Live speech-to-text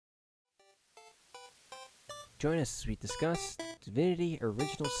Join us as we discuss Divinity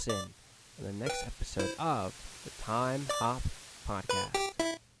Original Sin in the next episode of the Time Hop Podcast.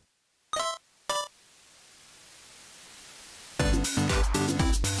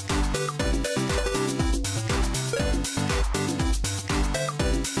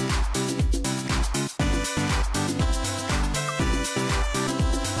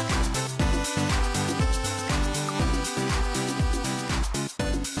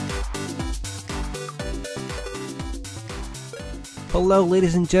 Hello,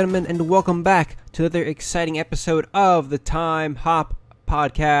 ladies and gentlemen, and welcome back to another exciting episode of the Time Hop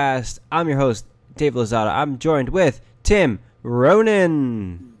Podcast. I'm your host, Dave Lozada. I'm joined with Tim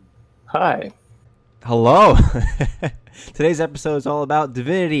Ronan. Hi. Hello. Today's episode is all about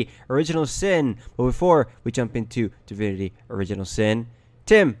Divinity Original Sin. But before we jump into Divinity Original Sin,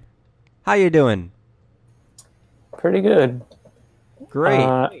 Tim, how you doing? Pretty good. Great.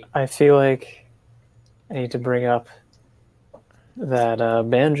 I feel like I need to bring up that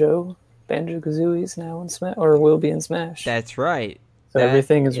Banjo-Kazooie is now in Smash, or will be in Smash. That's right. So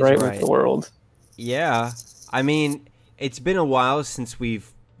everything is right with the world. Yeah. I mean, it's been a while since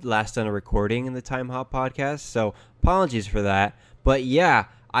we've last done a recording in the Time Hop Podcast, so apologies for that. But yeah,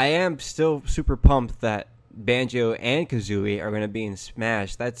 I am still super pumped that Banjo and Kazooie are going to be in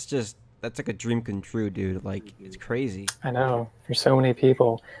Smash. That's like a dream come true, dude. Like, it's crazy. I know, for so many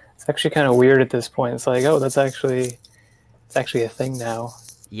people. It's actually kind of weird at this point. It's like, oh, it's actually a thing now.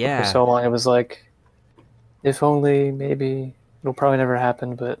 Yeah. But for so long, it was like, if only, maybe, it'll probably never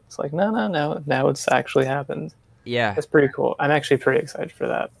happen. But it's like, no. Now it's actually happened. Yeah. That's pretty cool. I'm actually pretty excited for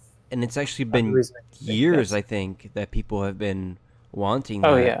that. And it's actually been years, I think, that people have been wanting that.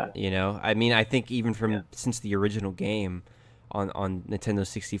 Oh, yeah. You know? I mean, I think even since the original game on Nintendo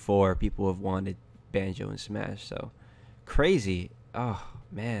 64, people have wanted Banjo and Smash. So, crazy. Oh,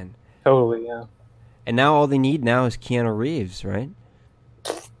 man. Totally, yeah. And now all they need now is Keanu Reeves, right?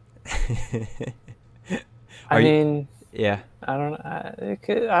 I mean, yeah. I don't know. It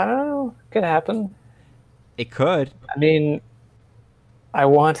could happen. It could. I mean, I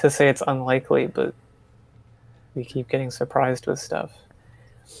want to say it's unlikely, but we keep getting surprised with stuff.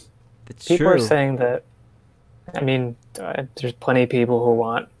 It's People true. are saying that. I mean, there's plenty of people who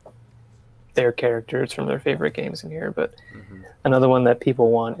want their characters from their favorite games in here, but another one that people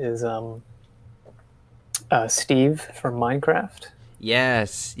want is Steve from Minecraft.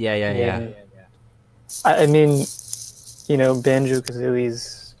 Yes. Yeah. I mean, you know,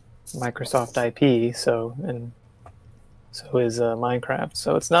 Banjo-Kazooie's Microsoft IP, so is Minecraft.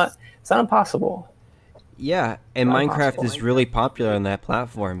 So it's not impossible. Yeah, and Not Minecraft impossible. is really popular on that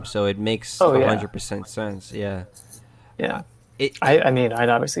platform, so it makes 100% sense. Yeah. Yeah. I mean, I'd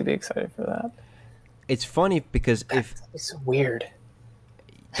obviously be excited for that. It's funny because if It's so weird.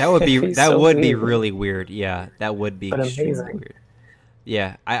 that would be It'd that so would be weird. really weird. Yeah, that would be But extremely amazing. weird.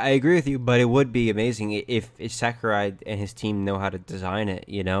 Yeah, I agree with you, but it would be amazing if Sakurai and his team know how to design it.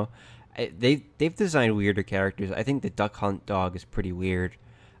 You know, they've designed weirder characters. I think the Duck Hunt dog is pretty weird.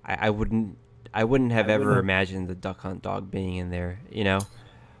 I wouldn't have ever imagined the Duck Hunt dog being in there. You know,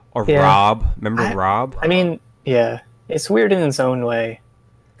 or Yeah. Rob. Remember Rob? I mean, yeah, it's weird in its own way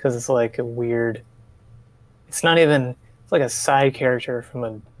because it's like a weird. It's not even. It's like a side character from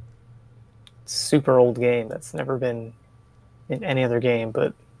a super old game that's never been in any other game,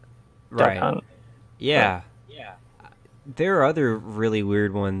 but Duck Right. Hunt. Yeah. There are other really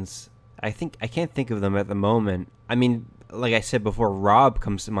weird ones. I can't think of them at the moment. I mean, like I said before, Rob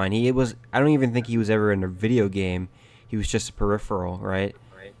comes to mind. I don't even think he was ever in a video game. He was just a peripheral, right?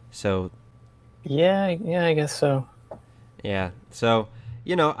 So, Yeah, I guess so. yeah. So,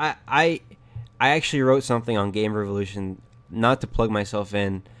 you know, I actually wrote something on Game Revolution, not to plug myself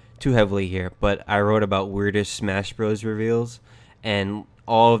in too heavily here, but I wrote about weirdest Smash Bros. Reveals and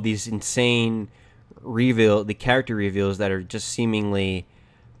all of these insane the character reveals that are just seemingly,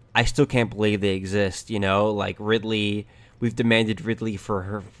 I still can't believe they exist, you know, like Ridley. We've demanded Ridley for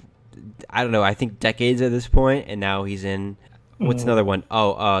her, I don't know, I think decades at this point, and now he's in, what's another one?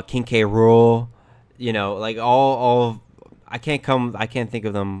 King K. Rool, you know, like all I can't think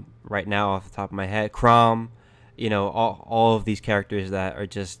of them right now off the top of my head. Crom, you know, all of these characters that are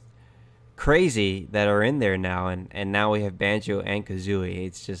just crazy that are in there now, and now we have Banjo and Kazooie.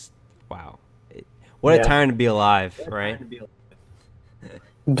 It's just, wow. What a time to be alive, right?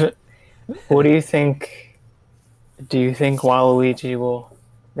 But what do you think? Do you think Waluigi will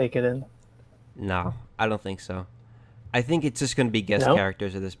make it in? No, I don't think so. I think it's just going to be guest No?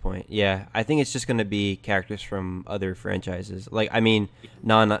 characters at this point. Yeah, I think it's just going to be characters from other franchises. Like, I mean,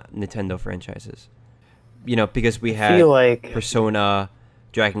 non-Nintendo franchises. You know, because we I had feel like Persona,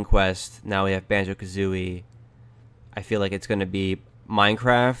 Dragon Quest, now we have Banjo-Kazooie. I feel like it's going to be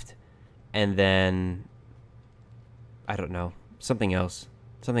Minecraft, and then I don't know, something else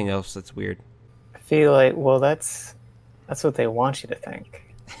that's weird. I feel like, well, that's what they want you to think.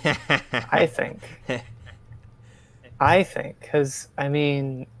 I think. Because I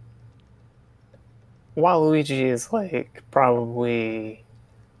mean, Waluigi is like probably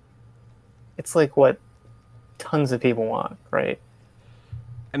it's like what tons of people want, right?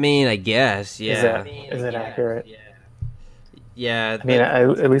 I mean, I guess, Is yeah. that is it accurate? Yeah, I mean,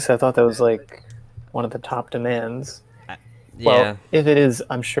 at least I thought that was like one of the top demands. I- Well, yeah, if it is,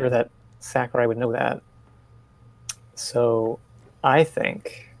 I'm sure that Sakurai would know that. So I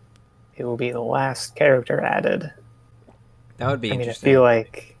think it will be the last character added. that would be I mean, I interesting. feel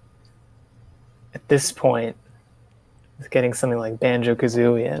like at this point, with getting something like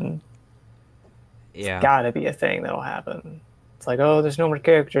Banjo-Kazooie in, it's Yeah, gotta be a thing that'll happen. It's like, oh, there's no more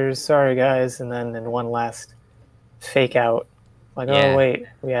characters, sorry guys, and then in one last fake out, like, oh yeah. wait,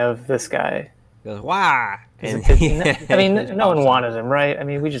 we have this guy. He goes, "Wah!" Because And it did. I he mean, just no one pops up. wanted him, right? I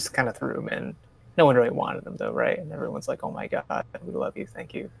mean, we just kind of threw him in. No one really wanted him, though, right? And everyone's like, "Oh my god, we love you,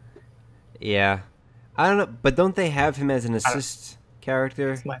 thank you." Yeah, I don't know, but don't they have him as an I don't. assist character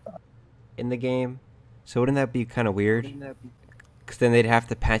That's my thought. in the game? So wouldn't that be kind of weird? Because then they'd have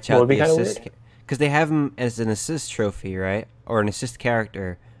to patch Well, out it'd be the kind of assist. weird. Because they have him as an assist trophy, right? Or an assist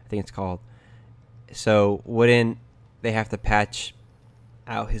character, I think it's called. So wouldn't they have to patch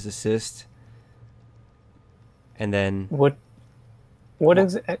out his assist? And then What what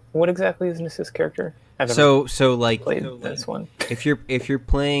well, what exactly is an assist character? I've never so like played this one. if you're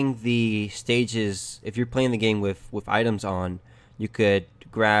playing the stages, if you're playing the game with items on, you could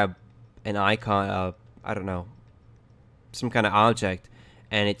grab an icon, I don't know, some kind of object,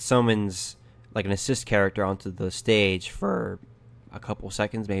 and it summons like an assist character onto the stage for a couple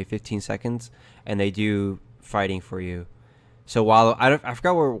seconds, maybe 15 seconds, and they do fighting for you. So while I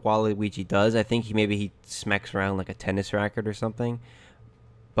forgot what Waluigi does. I think he smacks around like a tennis racket or something.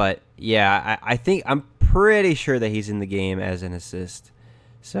 But yeah, I think I'm pretty sure that he's in the game as an assist.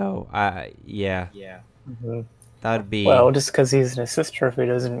 So yeah, Mhm. that would be. Well, just because he's an assist trophy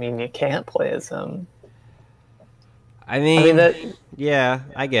doesn't mean you can't play as him. I I mean mean, that yeah,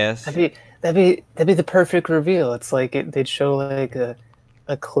 I guess. that'd be the perfect reveal. It's like they'd show like a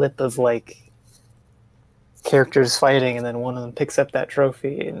clip of like characters fighting, and then one of them picks up that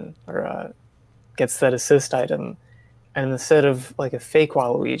trophy and or gets that assist item, and instead of like a fake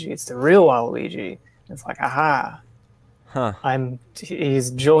Waluigi, it's the real Waluigi. It's like, aha, Huh?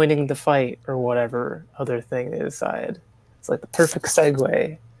 he's joining the fight or whatever other thing they decide. It's like the perfect segue. I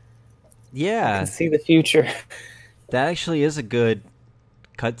can Yeah, see the future. that actually is a good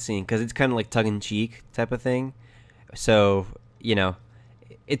cutscene because it's kind of like tongue in cheek type of thing. So you know,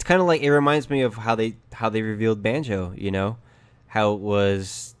 it's kind of like it reminds me of how they revealed Banjo. You know, how it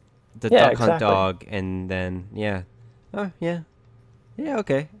was the Yeah, Duck Hunt exactly. dog, and then yeah, oh yeah, yeah,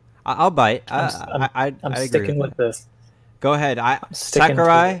 okay. I'll bite. I'm I'm I agree with sticking that. with this. Go ahead. I'm sticking to it.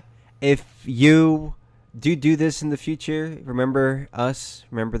 Sakurai, if you do this in the future, remember us.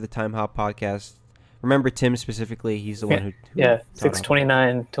 Remember the Time Hop podcast. Remember Tim specifically. He's the one Yeah, who yeah. taught us.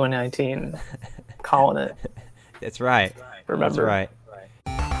 6/29, 2019. Calling it. That's right. That's Remember. right.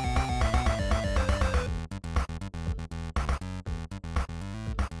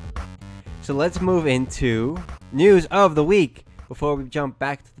 So let's move into news of the week. Before we jump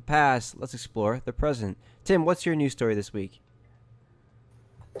back to the past, let's explore the present. Tim, what's your news story this week?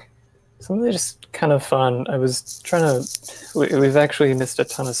 Something just kind of fun. I was trying to. We've actually missed a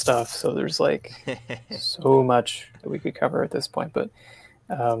ton of stuff, so there's like so much that we could cover at this point. But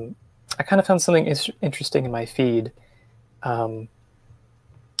I kind of found something interesting in my feed, um,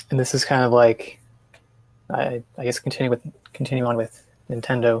 and this is kind of like I guess continue on with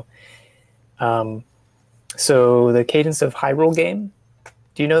Nintendo. Um, so the Cadence of Hyrule game.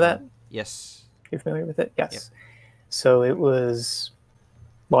 Do you know that? Yes. You're familiar with it? Yep. Yes. So it was.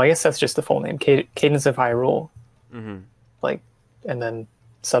 Well, I guess that's just the full name, Cadence of Hyrule, Mm-hmm. like, and then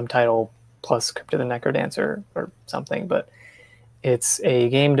subtitle plus Crypt of the Necrodancer or something. But it's a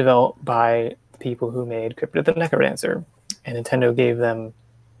game developed by the people who made Crypt of the Necrodancer, and Nintendo gave them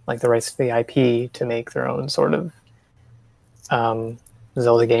like the rights to the IP to make their own sort of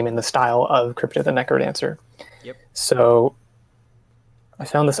Zelda game in the style of Crypt of the Necrodancer. Yep. So I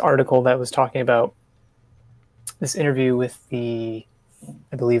found this article that was talking about this interview with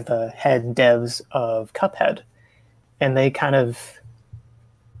I believe, the head devs of Cuphead, and they kind of,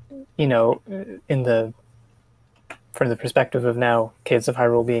 you know, from the perspective of now Cadence of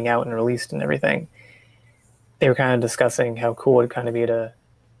Hyrule being out and released and everything, they were kind of discussing how cool it'd kind of be to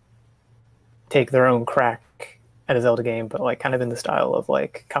take their own crack at a Zelda game, but like kind of in the style of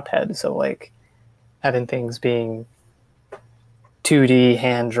like Cuphead. So like having things being 2D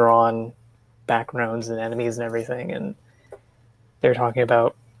hand drawn backgrounds and enemies and everything, and they're talking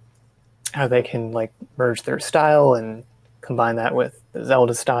about how they can like merge their style and combine that with the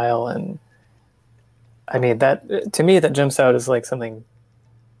Zelda style. And I mean, that to me that jumps out as like something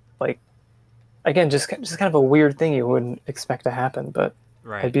like, again, just kind of a weird thing you wouldn't expect to happen, but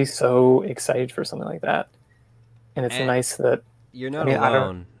Right. I'd be so excited for something like that. And it's And nice that, you're I not mean, I don't,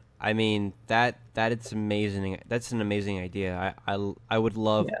 alone. I mean that it's amazing. That's an amazing idea. I would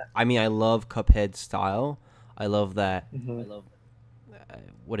love. yeah. I mean, I love Cuphead style. I love that. Hmm.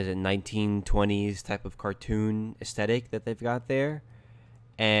 What is it? 1920s type of cartoon aesthetic that they've got there,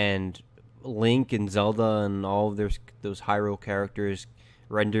 and Link and Zelda and all of those Hyrule characters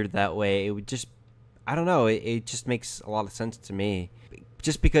rendered that way. It would just. I don't know. It just makes a lot of sense to me.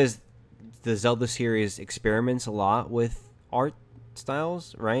 Just because the Zelda series experiments a lot with art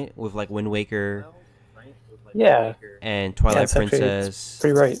styles, right? With like Wind Waker Yeah. and Yeah, Twilight it's Princess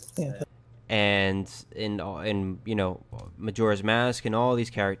pretty right. Yeah. and Majora's Mask and all these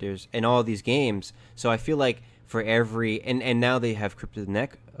characters and all these games. So I feel like for every and now they have Crypt of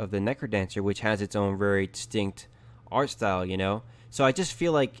the Necrodancer, which has its own very distinct art style, you know. So I just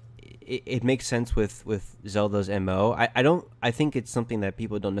feel like it makes sense with Zelda's MO. I think it's something that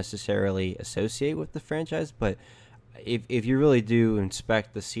people don't necessarily associate with the franchise, but if you really do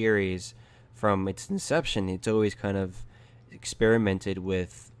inspect the series from its inception, it's always kind of experimented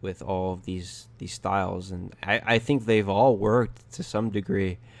with all of these styles, and I think they've all worked to some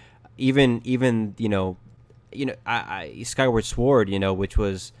degree. Even Skyward Sword, which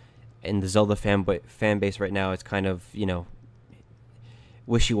was in the Zelda fan base right now, it's kind of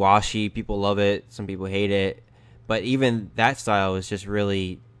wishy-washy. People love it, some people hate it, but even that style is just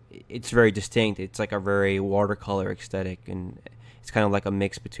really, it's very distinct. It's like a very watercolor aesthetic, and it's kind of like a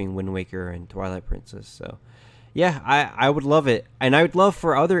mix between Wind Waker and Twilight Princess. So yeah, I would love it, and I would love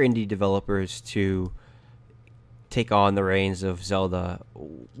for other indie developers to take on the reins of Zelda.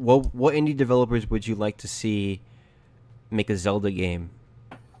 What indie developers would you like to see make a Zelda game?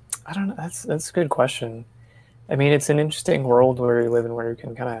 I don't know. That's a good question. I mean, it's an interesting world where you live in, where you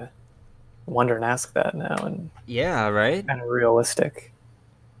can kind of wonder and ask that now, and Yeah, right. kind of realistic.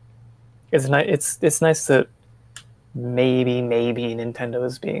 It's nice that maybe Nintendo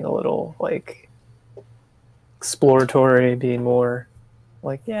is being a little like exploratory, being more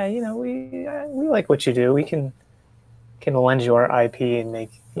like, yeah, we like what you do. We can lend you our IP and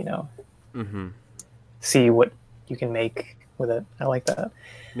make Mm-hmm. see what you can make with it. I like that.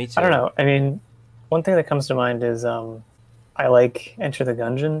 Me I don't too. know. I mean, one thing that comes to mind is I like Enter the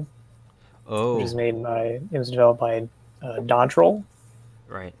Gungeon, which is Oh, it was developed by Dodge Roll.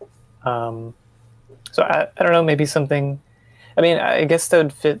 right. Um, so I don't know, maybe something. I mean, I guess that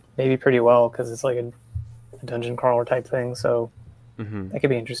would fit maybe pretty well because it's like a dungeon crawler type thing. So Mm-hmm. that could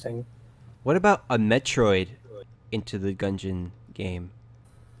be interesting. What about a Metroid Into the Gungeon game?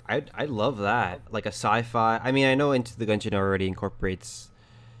 I love that. Like a sci-fi. I mean, I know Into the Gungeon already incorporates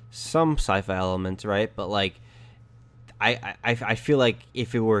some sci-fi elements, right? But like, I feel like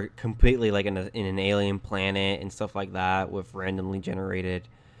if it were completely like in an alien planet and stuff like that with randomly generated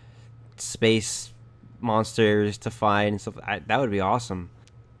space monsters to fight and stuff, that would be awesome.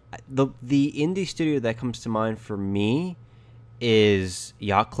 The indie studio that comes to mind for me is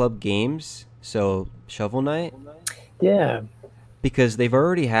Yacht Club Games, so Shovel Knight, Yeah, because they've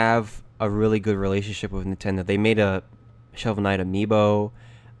already have a really good relationship with Nintendo. They made a Shovel Knight amiibo.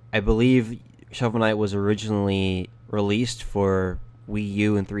 I believe Shovel Knight was originally released for Wii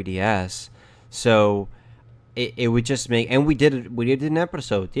U and 3DS, so it would just make, and we did an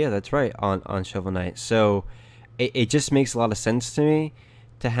episode, yeah, that's right, on Shovel Knight. So it just makes a lot of sense to me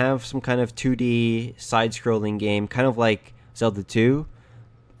to have some kind of 2D side-scrolling game, kind of like Zelda 2.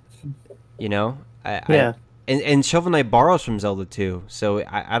 You know, I yeah. and Shovel Knight borrows from Zelda 2, so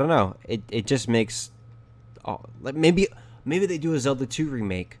I don't know. It just makes, like maybe they do a Zelda 2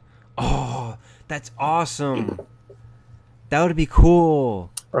 remake. Oh, that's awesome. That would be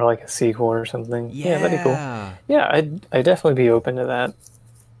cool. Or like a sequel or something. Yeah, that'd be cool. Yeah. Yeah, I'd definitely be open to that.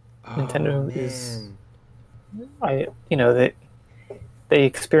 Oh Nintendo is, man. they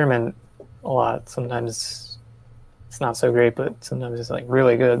experiment a lot. Sometimes it's not so great, but sometimes it's like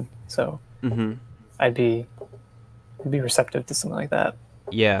really good. So Mm-hmm. I'd be receptive to something like that.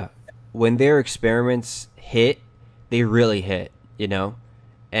 Yeah. When their experiments hit, they really hit,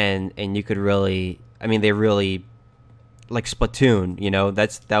 and you could really, I mean, they really, like Splatoon,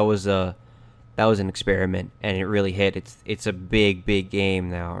 that was an experiment and it really hit. It's a big game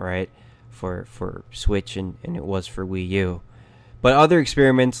now, right? for Switch and it was for Wii U. But other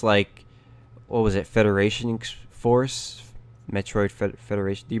experiments like what was it, Force, Metroid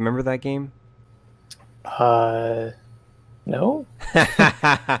Federation. Do you remember that game? No.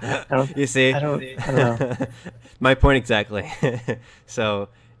 I don't. You see, I don't know. my point exactly. So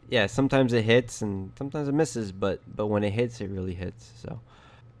yeah, sometimes it hits and sometimes it misses, but when it hits, it really hits. So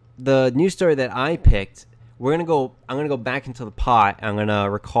the news story that I picked, I'm gonna go back into the pot. I'm gonna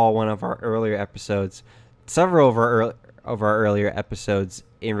recall one of our earlier episodes, several of our earlier episodes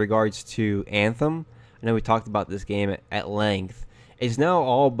in regards to Anthem. I know we talked about this game at length. It's now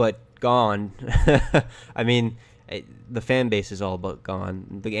all but gone. I mean, the fan base is all but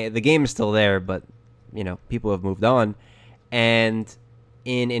gone. The game is still there, but people have moved on. And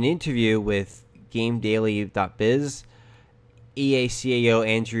in an interview with GameDaily.biz, EA CAO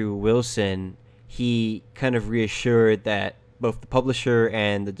Andrew Wilson, he kind of reassured that both the publisher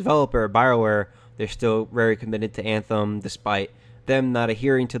and the developer, BioWare, they're still very committed to Anthem despite them not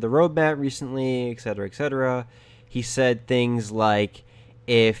adhering to the roadmap recently, etc., etc. He said things like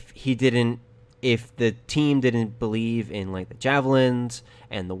if the team didn't believe in like the javelins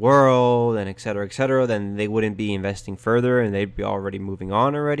and the world and etc., then they wouldn't be investing further and they'd be already moving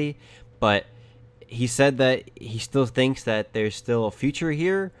on already. But he said that he still thinks that there's still a future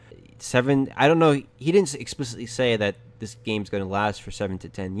here. I don't know. He didn't explicitly say that this game's going to last for 7 to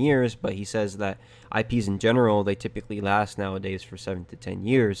 10 years, but he says that IPs in general, they typically last nowadays for 7 to 10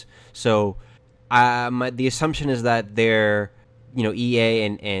 years. So the assumption is that they're, EA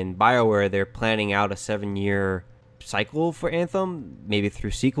and BioWare, they're planning out a 7-year cycle for Anthem, maybe through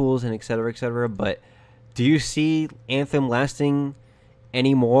sequels and et cetera, but do you see Anthem lasting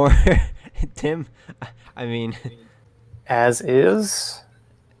anymore, Tim? I mean... As is?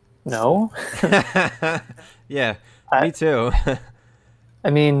 No. Yeah, me too. I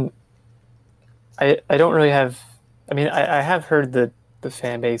mean, I don't really have... I mean, I have heard that the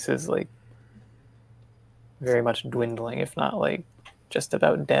fan base is, like, very much dwindling, if not, like, just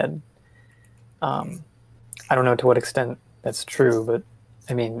about dead. I don't know to what extent that's true, but,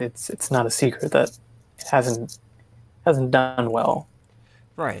 I mean, it's not a secret that it hasn't done well.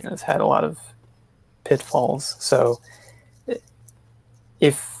 Right. It's had a lot of pitfalls. So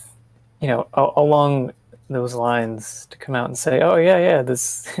if, along those lines to come out and say, oh, yeah,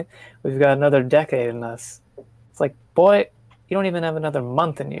 this we've got another decade in us. It's like, boy, you don't even have another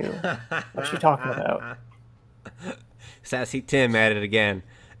month in you. What are you talking about? Sassy Tim at it again.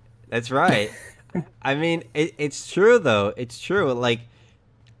 That's right. I mean, it's true, though. It's true. Like,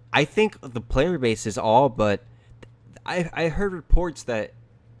 I think the player base is all but... I heard reports that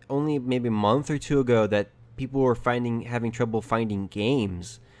only maybe a month or two ago that people were having trouble finding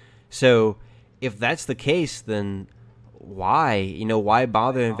games. So if that's the case, then why? Why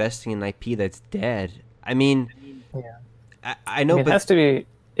bother investing in an IP that's dead? I mean, yeah. I know, it has to be,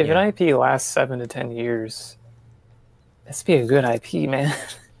 if an IP lasts 7 to 10 years, it has to be a good IP, man.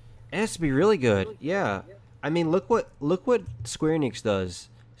 It has to be really good. Yeah. I mean, look what Square Enix does.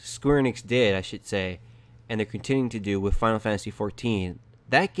 Square Enix did, I should say, and they're continuing to do with Final Fantasy XIV.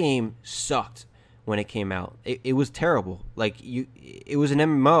 That game sucked when it came out. It was terrible. Like it was an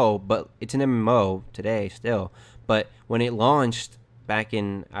MMO, but it's an MMO today still. But when it launched back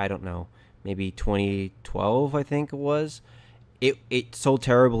in, I don't know, maybe 2012, I think it was, it sold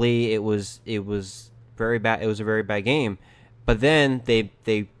terribly. It was very bad. It was a very bad game. But then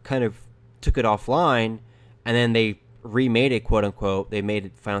they kind of took it offline, and then they remade it, quote unquote. They made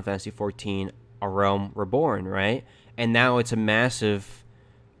it Final Fantasy XIV: A Realm Reborn, right? And now it's a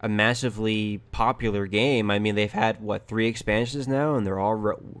massively popular game. I mean, they've had 3 expansions now, and they're all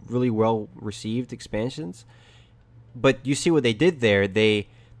really well received expansions. But you see what they did there. They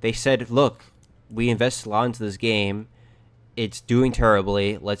said, look, we invested a lot into this game. It's doing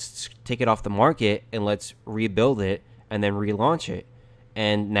terribly. Let's take it off the market and let's rebuild it and then relaunch it.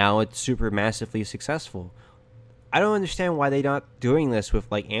 And now it's super massively successful. I don't understand why they're not doing this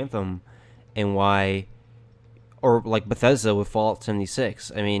with like Anthem, and why, or like Bethesda with Fallout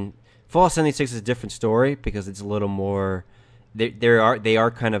 76. I mean, Fallout 76 is a different story because it's a little more. They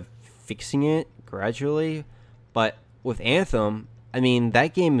are kind of fixing it gradually, but with Anthem, I mean,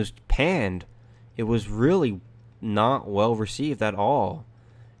 that game was panned. It was really not well received at all,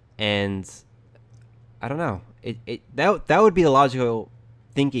 and I don't know. That would be the logical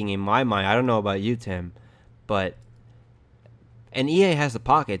thinking in my mind. I don't know about you, Tim, but and EA has the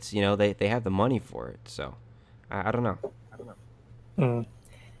pockets. They have the money for it. So I don't know. I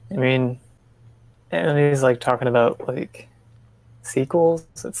mean, and he's like talking about like sequels.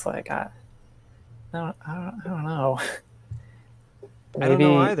 It's like I don't know. I don't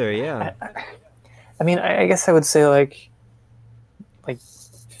know Maybe. either. Yeah. I mean, I guess I would say like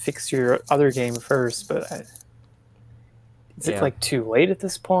fix your other game first, but is it Yeah. like too late at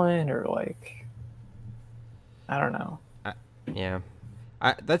this point, or like I don't know. I, yeah.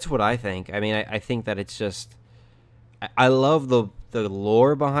 That's what I think. I mean, I think that it's just I love the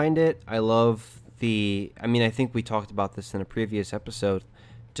lore behind it. I love the. I mean, I think we talked about this in a previous episode.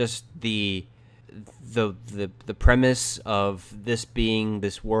 Just the premise of this being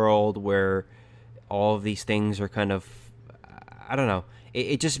this world where all of these things are kind of, I don't know.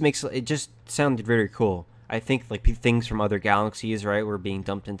 It just sounded very cool. I think like things from other galaxies, right, were being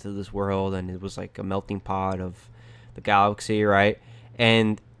dumped into this world, and it was like a melting pot of the galaxy, right?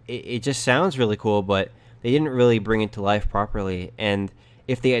 And it just sounds really cool, but they didn't really bring it to life properly. And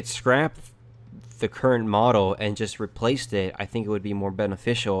if they had scrapped the current model and just replaced it, I think it would be more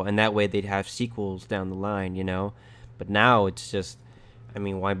beneficial, and that way they'd have sequels down the line, you know. But now it's just, I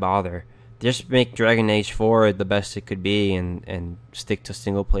mean, why bother? Just make Dragon Age 4 the best it could be, and stick to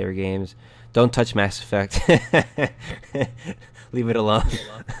single player games. Don't touch Mass Effect. Leave it alone.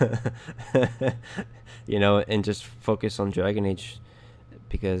 You know, and just focus on Dragon Age,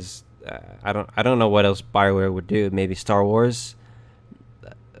 because I don't know what else BioWare would do. Maybe Star Wars,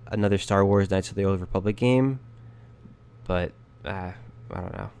 another Star Wars Knights of the Old Republic game, but I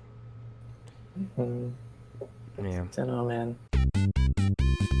don't know. Mm, Yeah. I don't know, man.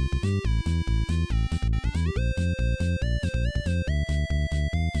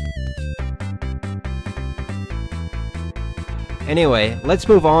 Anyway, let's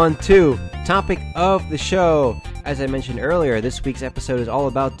move on to topic of the show. As I mentioned earlier, this week's episode is all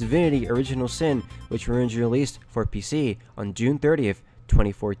about Divinity Original Sin, which was originally released for PC on June 30th,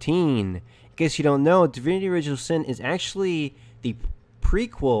 2014. In case you don't know, Divinity Original Sin is actually the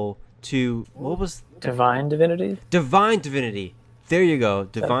prequel to, what was... Divine Divinity? Divine Divinity. There you go.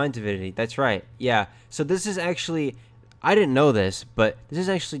 Divine Divinity. That's right. Yeah. So this is actually, I didn't know this, but this is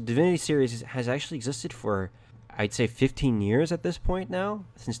actually, Divinity series has actually existed for, I'd say 15 years at this point now,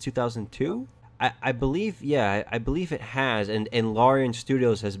 since 2002. I believe, yeah, I believe it has, and Larian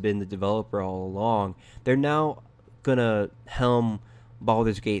Studios has been the developer all along. They're now gonna helm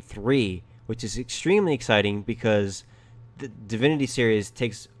Baldur's Gate 3, which is extremely exciting because the Divinity series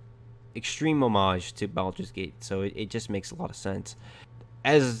takes extreme homage to Baldur's Gate, so it just makes a lot of sense.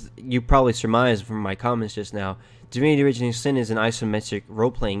 As you probably surmised from my comments just now, Divinity Original Sin is an isometric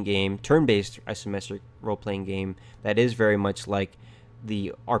role-playing game, turn-based isometric role-playing game that is very much like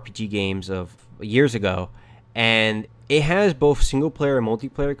the RPG games of years ago, and it has both single-player and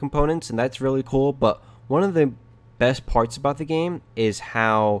multiplayer components, and that's really cool. But one of the best parts about the game is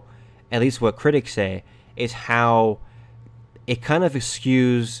how, at least what critics say, is how it kind of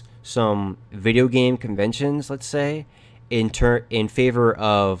eschews some video game conventions, let's say, in favor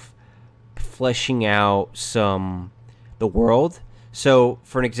of fleshing out the world. So,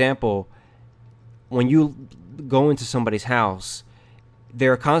 for an example, when you go into somebody's house,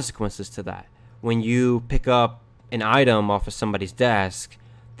 there are consequences to that. When you pick up an item off of somebody's desk,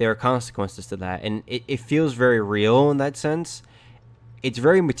 there are consequences to that, and it feels very real in that sense. It's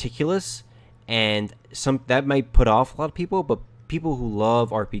very meticulous, and that might put off a lot of people, but people who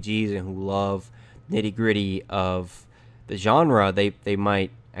love RPGs and who love nitty gritty of the genre, they might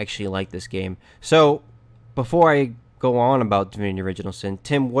actually like this game. So, before I go on about Divinity Original Sin,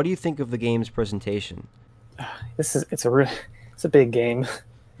 Tim, what do you think of the game's presentation? It's a big game.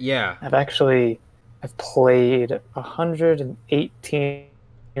 Yeah. I've played 118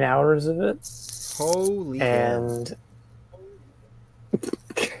 hours of it. Holy and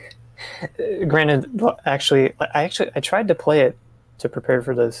granted, I tried to play it to prepare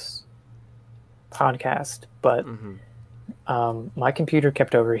for this podcast, but my computer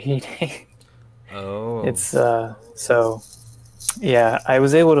kept overheating. Oh. It's so yeah, I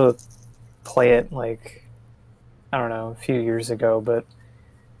was able to play it like, I don't know, a few years ago, but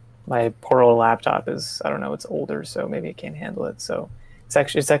my poor old laptop is, I don't know, it's older, so maybe it can't handle it. So it's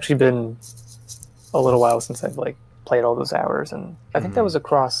actually been a little while since I've like played all those hours, and I think that was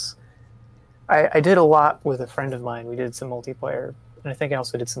across. I did a lot with a friend of mine. We did some multiplayer, and I think I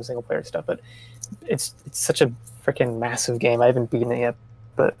also did some single player stuff. But it's such a freaking massive game. I haven't beaten it yet.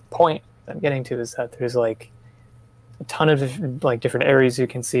 But the point I'm getting to is that there's like a ton of like different areas you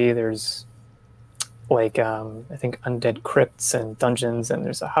can see. There's like I think undead crypts and dungeons, and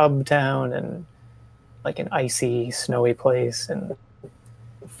there's a hub town and like an icy, snowy place and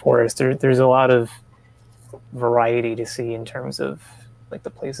forest. There's a lot of variety to see in terms of like the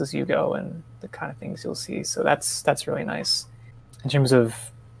places you go and the kind of things you'll see. So that's really nice. In terms of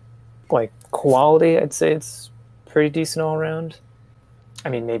like quality, I'd say it's pretty decent all around. I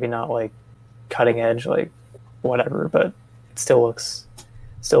mean, maybe not like cutting edge, like whatever, but it still looks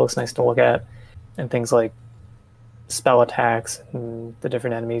nice to look at. And things like spell attacks and the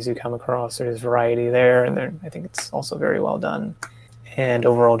different enemies you come across. There's variety there, and I think it's also very well done. And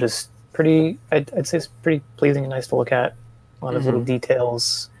overall, just pretty. I'd say it's pretty pleasing and nice to look at. A lot of little Mm-hmm.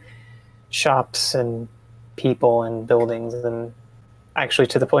 details, shops and people and buildings, and actually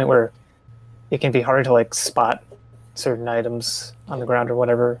to the point where it can be hard to like spot certain items on the ground or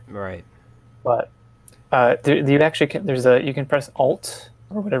whatever. Right. But you actually there's a you can press Alt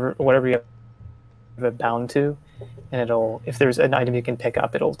or whatever you have it bound to, and it'll if there's an item you can pick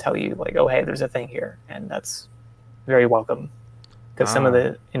up, it'll tell you like, oh hey, there's a thing here, and that's very welcome because some of Ah.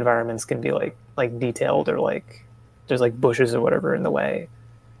 the environments can be like detailed or like there's like bushes or whatever in the way.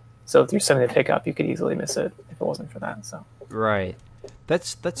 So if there's something to pick up, you could easily miss it if it wasn't for that. So Right.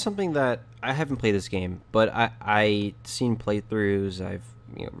 That's something that I haven't played this game, but I seen playthroughs, I've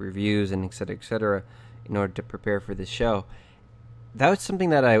reviews and et cetera, in order to prepare for this show. That was something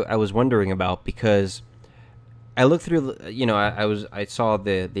that I was wondering about because I looked through, I saw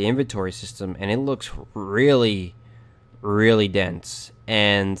the inventory system and it looks really really dense,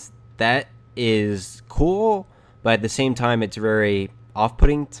 and that is cool, but at the same time it's very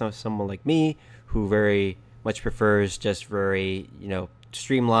off-putting to someone like me who very much prefers just very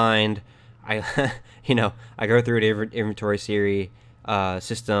streamlined. I I go through an inventory series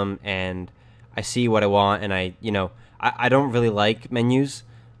system, and I see what I want, and I don't really like menus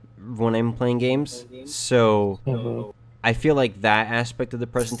when I'm playing games, so mhm. I feel like that aspect of the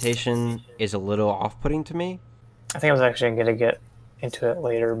presentation is a little off-putting to me. I think I was actually going to get into it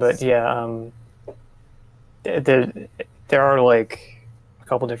later, but yeah, there there are like a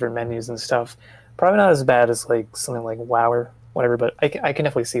couple different menus and stuff. Probably not as bad as like something like WoW or whatever, but I can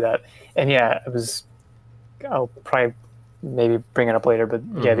definitely see that. And yeah, I'll probably maybe bring it up later, but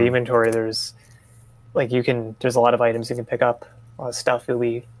yeah, the Mm-hmm. inventory there's a lot of items you can pick up, a lot of stuff you'll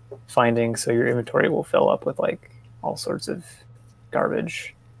be finding, so your inventory will fill up with like all sorts of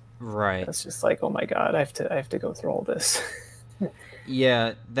garbage. Right. That's just like, oh my god, I have to go through all this.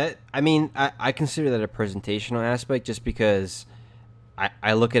 Yeah, that I mean, I consider that a presentational aspect just because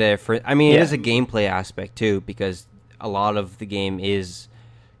I look at it for I mean, it Yeah. is a gameplay aspect too because a lot of the game is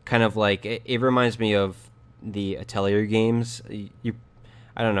kind of like it reminds me of the Atelier games.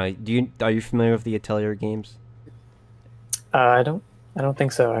 I don't know. Are you familiar with the Atelier games? I don't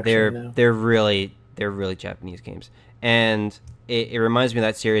think so actually. No. They're really Japanese games, and it reminds me of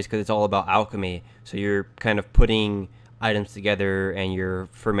that series because it's all about alchemy. So you're kind of putting items together and you're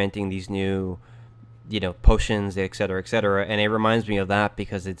fermenting these new potions, et cetera, and it reminds me of that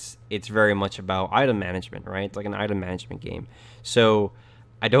because it's very much about item management, right? It's like an item management game. So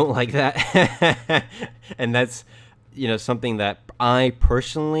I don't like that, and that's something that I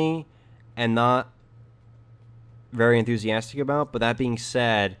personally am not very enthusiastic about. But that being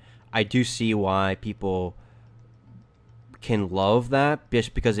said, I do see why people can love that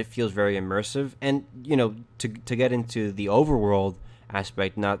just because it feels very immersive. And to get into the overworld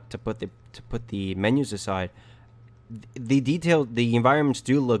aspect, not to put the menus aside, the environments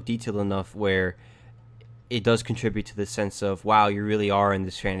do look detailed enough where it does contribute to the sense of wow, you really are in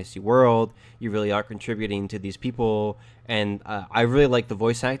this fantasy world, you really are contributing to these people. And I really like the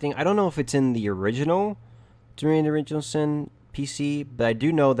voice acting. I don't know if it's in the original during the original sin PC, but I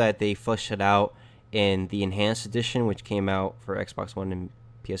do know that they fleshed it out in the enhanced edition, which came out for Xbox One and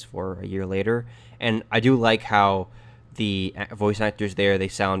PS4 a year later. And I do like how the voice actors there, they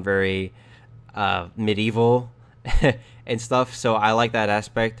sound very medieval and stuff. So I like that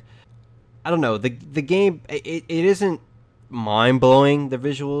aspect. I don't know, the game, it isn't mind blowing, the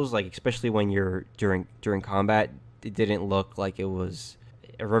visuals, like especially when you're during combat. It didn't look like it was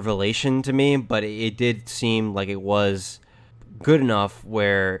a revelation to me, but it did seem like it was good enough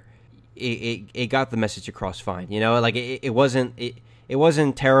where it got the message across fine. Like it wasn't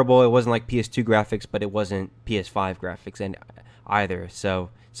terrible. It wasn't like PS2 graphics, but it wasn't PS5 graphics and either. So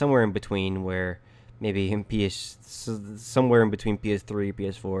somewhere in between, where maybe somewhere in between PS3,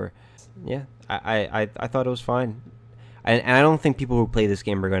 PS4. Yeah, I thought it was fine, and I don't think people who play this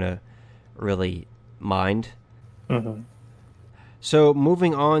game are gonna really mind. Hmm. So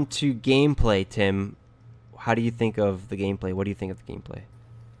moving on to gameplay, Tim, how do you think of the gameplay? What do you think of the gameplay?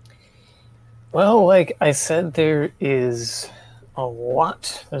 Well, like I said, there is a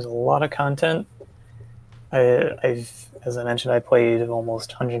lot. There's a lot of content. As I mentioned, I played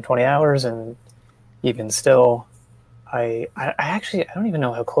almost 120 hours, and even still, I actually I don't even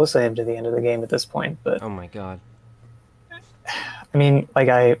know how close I am to the end of the game at this point. But Oh my god. I mean, like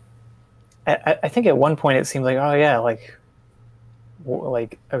I think at one point it seemed like, oh yeah, like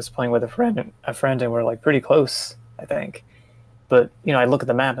like I was playing with a friend, and we're like pretty close, I think. But I look at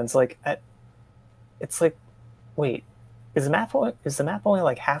the map and it's like, wait, is the map only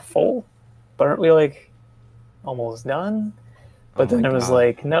like half full? But aren't we like almost done? Oh But my then it was god.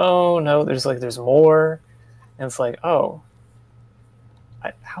 like, no, there's more, and it's like, oh,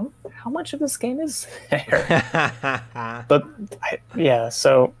 how much of this game is there? But yeah,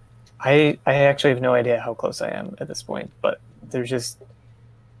 so I actually have no idea how close I am at this point. But there's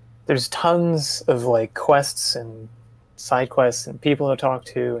tons of like quests and side quests and people to talk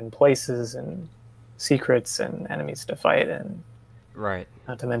to and places and secrets and enemies to fight, and Right.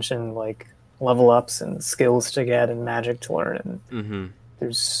 not to mention like level ups and skills to get and magic to learn, and Mm-hmm.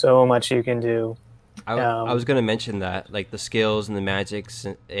 there's so much you can do. I was um, gonna mention that, like the skills and the magics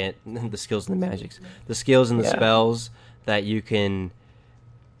and the skills and the magics, the skills and the yeah, spells that you can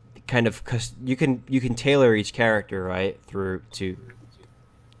kind of you can tailor each character right through to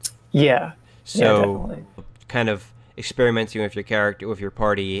yeah, yeah, so definitely. kind of experimenting with your character with your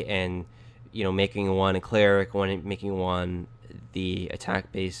party and making one a cleric, one making one the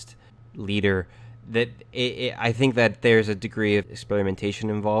attack based leader. I think that there's a degree of experimentation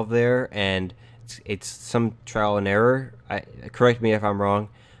involved there, and it's some trial and error. Correct me if I'm wrong,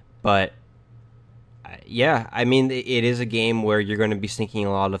 but yeah, I mean it is a game where you're going to be sinking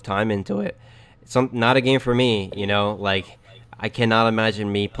a lot of time into it. Not a game for me, like I cannot imagine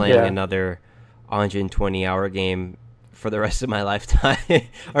me playing Yeah. another 120-hour game for the rest of my lifetime,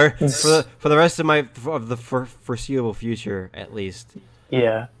 or for the rest of the foreseeable future at least.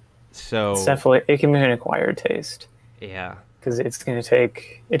 Yeah, it's So definitely, it can be an acquired taste yeah. because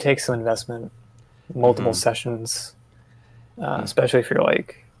it takes some investment, multiple Mm-hmm. sessions, especially if you're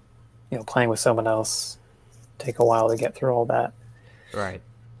like playing with someone else. Take a while to get through all that. Right.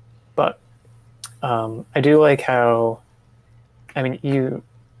 But I do like how, I mean, you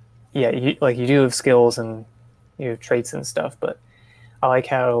do have skills and you have traits and stuff, but I like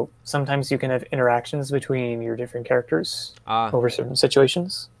how sometimes you can have interactions between your different characters Ah, over certain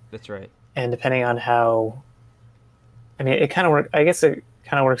situations, that's right. and depending on how, I mean, it kind of work. I guess it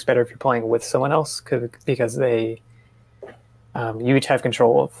kind of works better if you're playing with someone else because you each have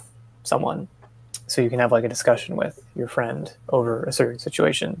control of someone, so you can have like a discussion with your friend over a certain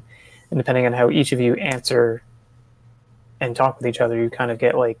situation, and depending on how each of you answer and talk with each other, you kind of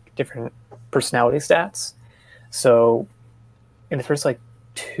get like different personality stats. So in the first like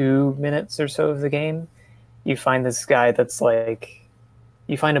 2 minutes or so of the game, you find this guy that's like,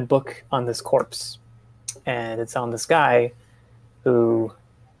 you find a book on this corpse, and it's on this guy who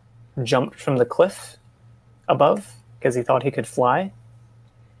jumped from the cliff above because he thought he could fly.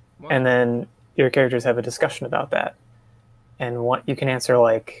 And Wow. then your characters have a discussion about that. And what you can answer,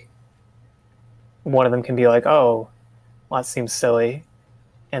 like, one of them can be like, oh, well, that seems silly.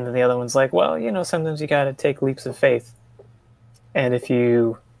 And then the other one's like, well, sometimes you got to take leaps of faith. And if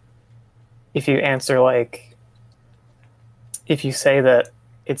you answer like, if you say that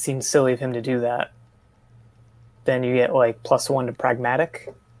it seems silly of him to do that, then you get like +1 to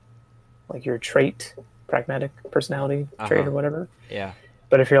pragmatic, like your trait, pragmatic personality trait Uh-huh. or whatever. Yeah.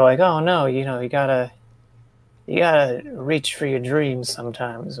 But if you're like, oh no, you gotta reach for your dreams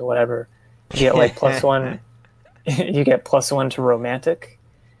sometimes or whatever, you get like +1. You get +1 to romantic,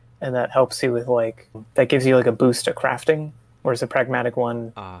 and that helps you with like, that gives you like a boost to crafting. Whereas the pragmatic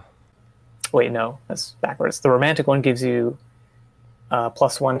one, Ah. wait, no, that's backwards. The romantic one gives you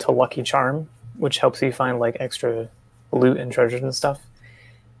 +1 to lucky charm, which helps you find like extra loot and treasures and stuff.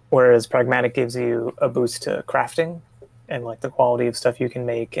 Whereas pragmatic gives you a boost to crafting and like the quality of stuff you can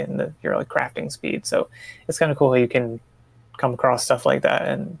make and your like crafting speed. So it's kind of cool how you can come across stuff like that,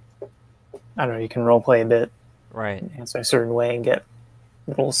 and I don't know, you can role play a bit, Right. answer a certain way, and get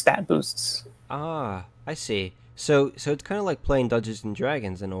little stat boosts. Ah, I see. So it's kind of like playing Dungeons and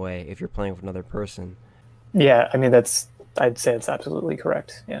Dragons in a way if you're playing with another person. Yeah, I mean I'd say it's absolutely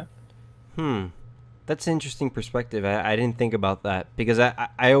correct. Yeah. Hmm. That's an interesting perspective. I didn't think about that because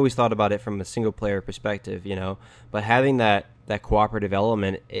I always thought about it from a single player perspective, But having that cooperative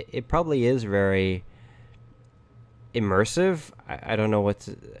element, it probably is very immersive. I don't know I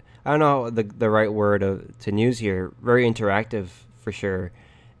don't know the right word to use here. Very interactive for sure.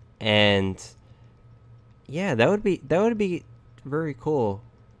 And yeah, that would be very cool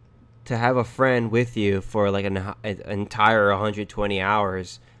to have a friend with you for like an entire 120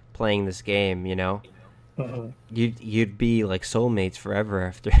 hours playing this game. Mhm. You'd be like soulmates forever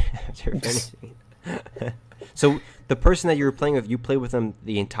after after finishing. So the person that you were playing with, you played with them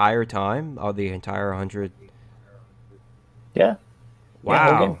the entire time, or the entire 100? Yeah. Yeah,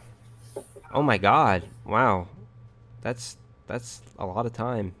 whole game. Wow. Oh my God. Wow. That's that's a lot of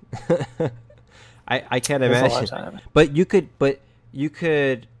time. I can't It's a lot imagine. of time. But you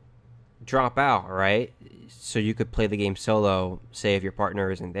could drop out, right? So you could play the game solo, say if your partner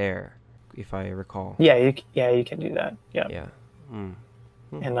isn't there, if I recall. Yeah, you can do that. Yeah. Yeah. Mm.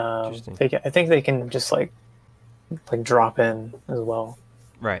 And Interesting. I think they can just like drop in as well.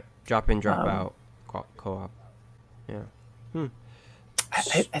 Right. Drop in, drop Um, out, co-op. Yeah. Hmm.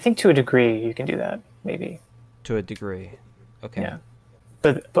 I think to a degree you can do that, maybe. To a degree. Okay. Yeah.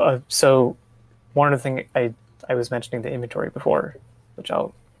 But so one of the things I was mentioning the inventory before, which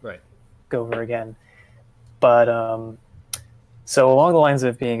I'll Right. go over again. But so along the lines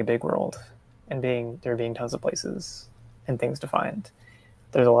of being a big world and there being tons of places and things to find,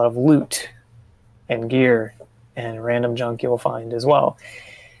 there's a lot of loot and gear and random junk you'll find as well.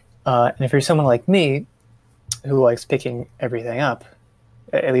 And if you're someone like me who likes picking everything up,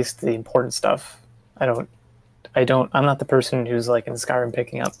 at least the important stuff, I'm not the person who's like in Skyrim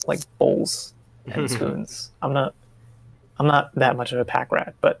picking up like bowls and spoons. I'm not that much of a pack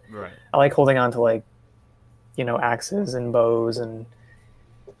rat, but Right. I like holding on to like, axes and bows and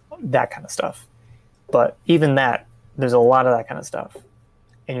that kind of stuff. But even that, there's a lot of that kind of stuff,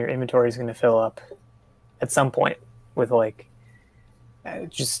 and your inventory is going to fill up at some point with like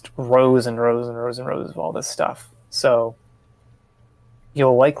just rows and rows and rows and rows of all this stuff. So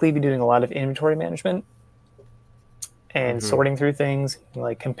you'll likely be doing a lot of inventory management and sorting through things,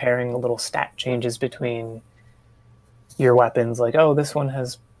 like comparing little stat changes between your weapons. Like, oh, this one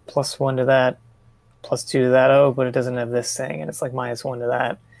has +1 to that, +2 to that. Oh, but it doesn't have this thing, and it's like -1 to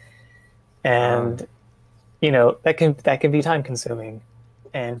that. And that can be time consuming.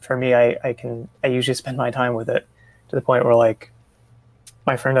 And for me, I usually spend my time with it to the point where like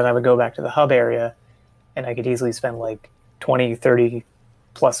my friend and I would go back to the hub area, and I could easily spend like 20, 30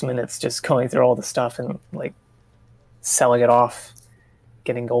 plus minutes just going through all the stuff and like selling it off,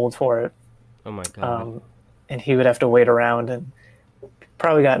 getting gold for it. Oh my god. And he would have to wait around and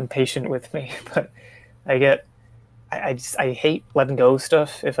probably got impatient with me. But I hate letting go of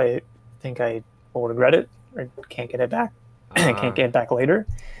stuff if I think I will regret it or can't get it back. Can't get it back later.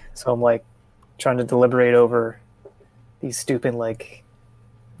 So I'm like trying to deliberate over these stupid like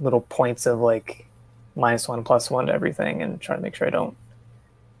little points of like -1, +1 to everything, and trying to make sure I don't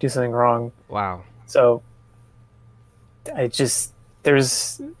do something wrong. Wow. So it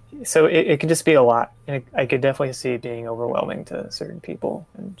could just be a lot, and I could definitely see it being overwhelming to certain people,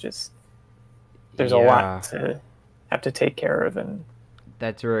 and just there's a lot to have to take care of, and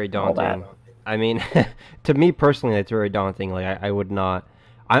that's very all daunting. that. I mean, to me personally, that's very daunting. Like I would not.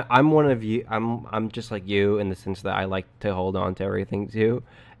 I'm one of you. I'm just like you in the sense that I like to hold on to everything too,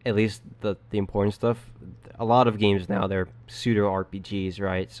 at least the important stuff. A lot of games now, they're pseudo RPGs,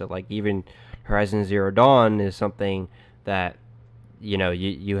 right? So like even Horizon Zero Dawn is something that you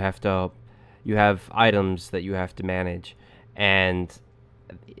have items that you have to manage, and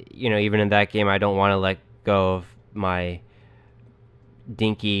even in that game I don't want to let go of my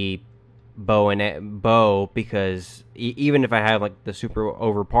dinky bow because even if I have like the super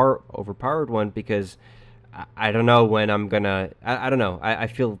overpowered one, because I don't know when I'm gonna I don't know, I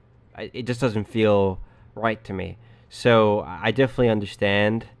feel it just doesn't feel right to me. So I definitely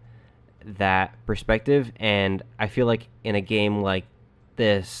understand that perspective, and I feel like in a game like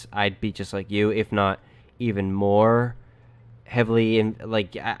this I'd be just like you, if not even more heavily in.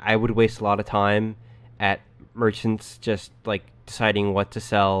 Like I would waste a lot of time at merchants just like deciding what to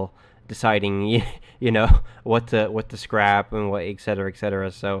sell, deciding what to scrap and what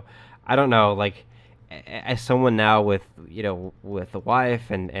etc. So I don't know, like as someone now with with a wife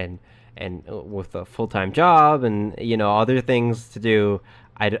and with a full-time job and other things to do,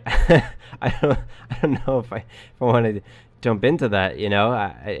 I don't know if I want to jump into that.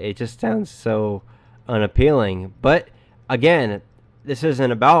 It just sounds so unappealing. But again, this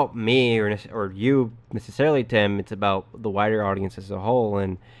isn't about me or you necessarily, Tim. It's about the wider audience as a whole.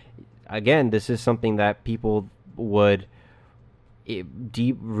 And again, this is something that people would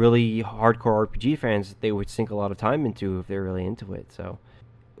deep, really hardcore RPG fans, they would sink a lot of time into if they're really into it. So,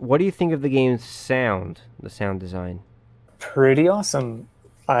 what do you think of the game's sound, the sound design? Pretty awesome.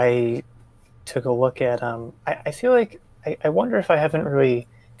 I took a look at I feel like I wonder if I haven't really,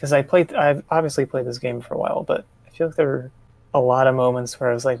 because I've obviously played this game for a while, but I feel like there were a lot of moments where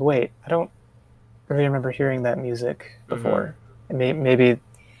I was like, wait, I don't really remember hearing that music before. And maybe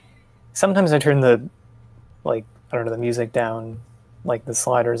sometimes I turn the the music down, like the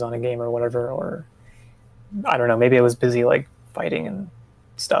sliders on a game or whatever, or I don't know, maybe I was busy like fighting and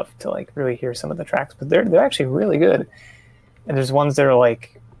stuff to like really hear some of the tracks, but they're actually really good. And there's ones that are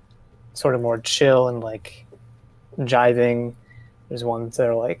like sort of more chill and like jiving, There's ones that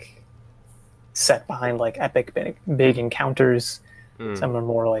are like set behind like epic big encounters. Some are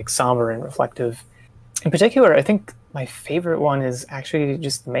more like somber and reflective. In particular, I think my favorite one is actually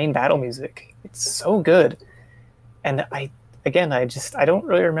just the main battle music. It's so good, and I don't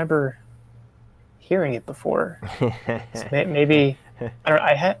really remember hearing it before. So maybe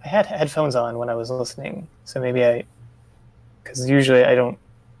I had headphones on when I was listening, so maybe because usually I don't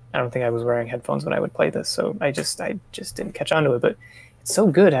think I was wearing headphones when I would play this, so I just didn't catch on to it. But it's so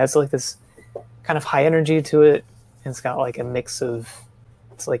good. It has like this kind of high energy to it. And it's got like a mix of,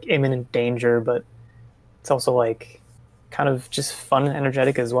 it's like imminent danger, but it's also like kind of just fun and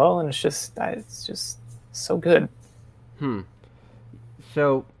energetic as well. And it's just so good.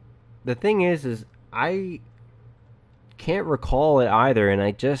 So the thing is I can't recall it either, and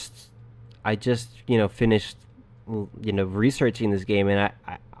I just finished researching this game, and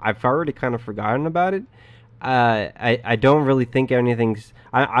I've already kind of forgotten about it. I don't really think anything's.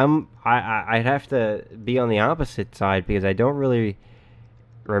 I'd have to be on the opposite side because I don't really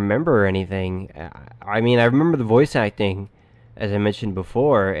remember anything. I mean, I remember the voice acting, as I mentioned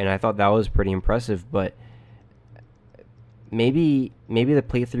before, and I thought that was pretty impressive. But maybe the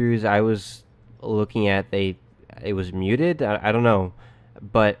playthroughs I was looking at, it was muted. I don't know,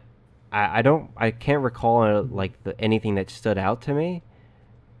 but I can't recall like anything that stood out to me.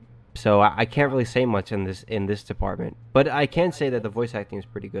 So I can't really say much in this department, but I can say that the voice acting is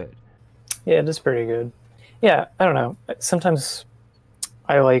pretty good. Yeah, it is pretty good. Yeah, I don't know. Sometimes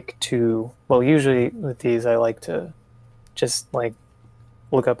I like to, well, usually with these, I like to just like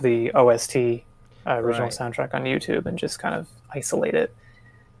look up the OST, original Right. soundtrack on YouTube, and just kind of isolate it.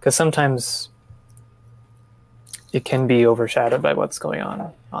 Because sometimes it can be overshadowed by what's going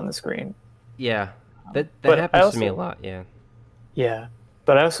on the screen. Yeah, that But I happens to me a also, lot. Yeah. yeah,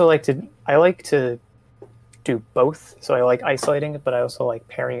 but I like to do both. So I like isolating it, but I also like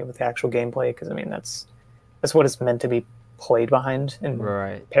pairing it with the actual gameplay because I mean that's what it's meant to be played behind and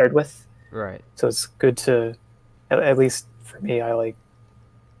Right. paired with. Right. So it's good to, at least for me, I like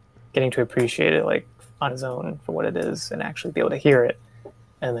getting to appreciate it like on its own for what it is and actually be able to hear it,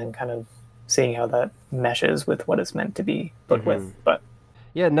 and then kind of seeing how that meshes with what it's meant to be put with. But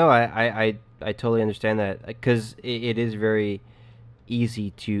Yeah. No, I totally understand that because it is very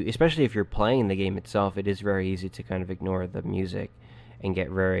easy to, especially if you're playing the game itself, it is very easy to kind of ignore the music and get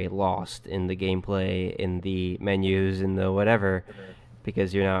very lost in the gameplay, in the menus, in the whatever,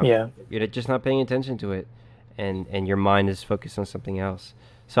 because yeah, you're just not paying attention to it, and your mind is focused on something else.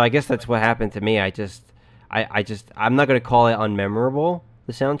 So I guess that's what happened to me. I'm not gonna call it unmemorable,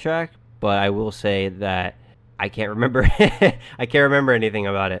 the soundtrack, but I will say that I can't remember I can't remember anything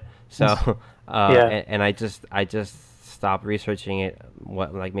about it. So yeah, and I just stopped researching it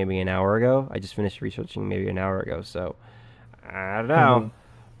like maybe an hour ago. I just finished researching maybe an hour ago. So I don't know, hmm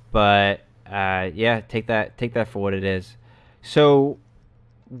but yeah, take that for what it is. So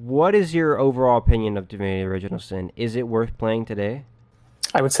what is your overall opinion of Divinity Original Sin? Is it worth playing today?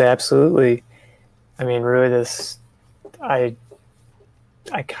 I would say absolutely. I mean, really, this I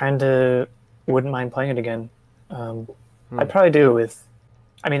I kind of wouldn't mind playing it again. Hmm. I'd probably do it with.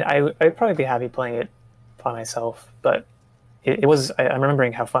 I mean, I'd probably be happy playing it by myself, but it was. I'm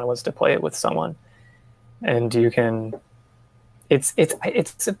remembering how fun it was to play it with someone, and you can. It's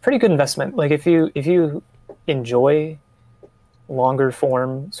a pretty good investment. Like if you enjoy longer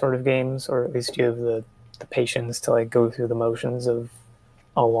form sort of games, or at least you have the patience to like go through the motions of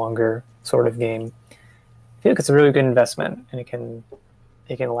a longer sort of game, I feel like it's a really good investment, and it can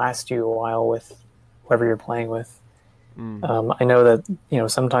last you a while with whoever you're playing with. Hmm. I know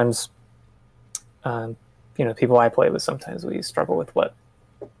that sometimes um, people I play with, sometimes we struggle with what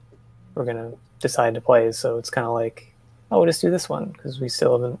we're gonna decide to play. So it's kind of like, oh, we'll just do this one because we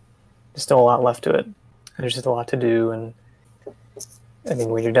still haven't. There's still a lot left to it. And there's just a lot to do, and I mean,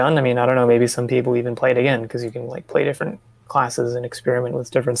 when you're done, I mean, I don't know, maybe some people even play it again because you can like play different classes and experiment with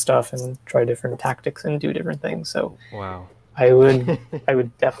different stuff and try different tactics and do different things. So Wow. I would I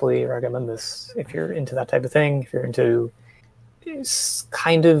would definitely recommend this if you're into that type of thing. If you're into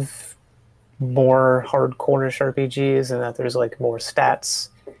kind of more hardcore RPGs and that there's like more stats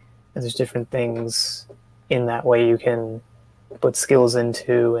and there's different things in that way you can put skills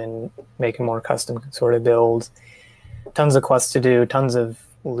into and make a more custom sort of build. Tons of quests to do, tons of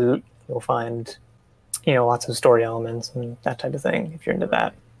loot. You'll find, lots of story elements and that type of thing. If you're into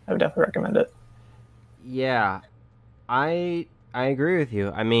that, Right. I would definitely recommend it. Yeah, I agree with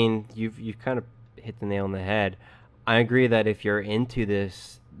you. I mean, you've kind of hit the nail on the head. I agree that if you're into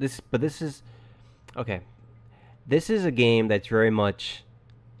but this is okay. This is a game that's very much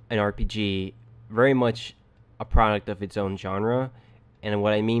an RPG, very much a product of its own genre. And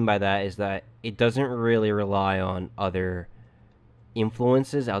what I mean by that is that it doesn't really rely on other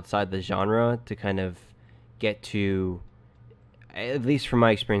influences outside the genre to kind of get to, at least from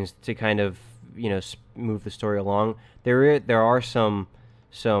my experience, to kind of, move the story along. There are some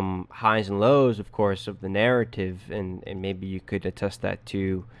highs and lows, of course, of the narrative, and maybe you could attest that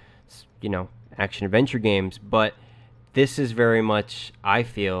to, action adventure games. But this is very much, I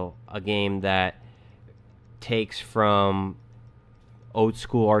feel, a game that takes from old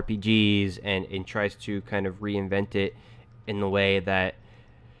school RPGs and tries to kind of reinvent it in the way that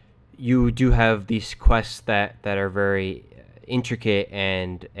you do have these quests that are very intricate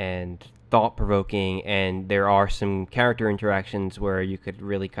and thought-provoking, and there are some character interactions where you could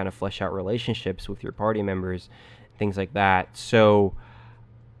really kind of flesh out relationships with your party members, things like that. So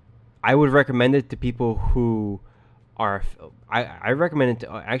I would recommend it to people who are I recommend it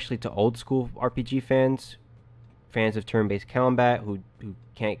to, actually, to old school RPG fans of turn-based combat who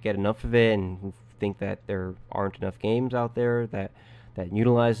can't get enough of it and who think that there aren't enough games out there that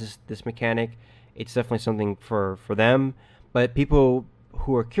utilizes this mechanic. It's definitely something for them. But people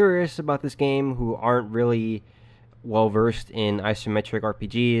who are curious about this game, who aren't really well versed in isometric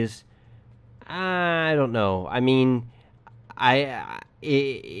RPGs, I don't know. I mean,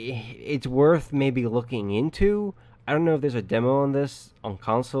 it's worth maybe looking into. I don't know if there's a demo on this on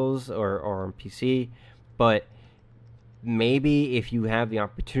consoles or on PC, but maybe if you have the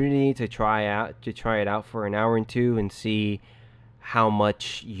opportunity to try it out for an hour and two and see how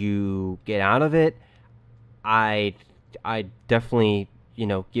much you get out of it, I definitely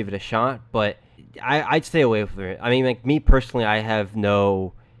give it a shot. But I'd stay away from it. I mean, like, me personally, I have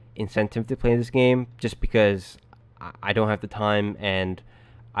no incentive to play this game just because I don't have the time, and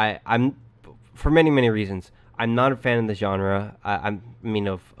I'm for many reasons. I'm not a fan of the genre. I mean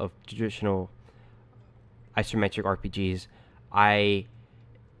of traditional isometric RPGs. I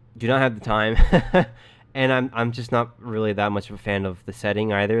do not have the time, and I'm just not really that much of a fan of the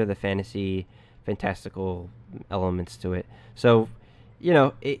setting either, the fantastical elements to it. So,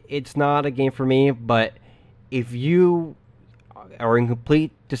 it's not a game for me. But if you are in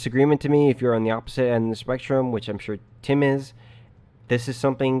complete disagreement to me, if you're on the opposite end of the spectrum, which I'm sure Tim is, this is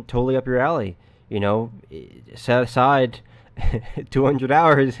something totally up your alley. Set aside 200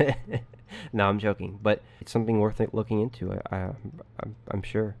 hours. No, I'm joking, but it's something worth looking into. I'm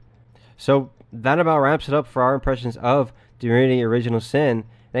sure. So that about wraps it up for our impressions of Divinity Original Sin.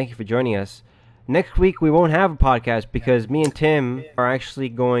 Thank you for joining us. Next week we won't have a podcast because me and Tim are actually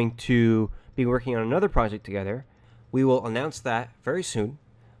going to be working on another project together. We will announce that very soon.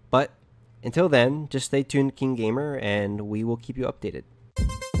 But until then, just stay tuned to KeenGamer, and we will keep you updated.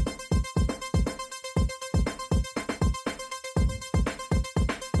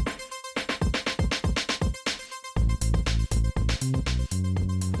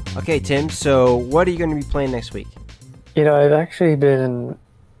 Okay, Tim, so what are you going to be playing next week? I've actually been,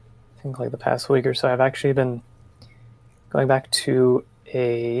 I think like the past week or so, I've actually been going back to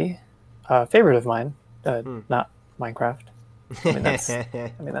a favorite of mine, not Minecraft. I mean, that's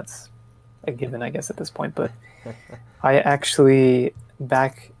a given, I guess, at this point, but I actually,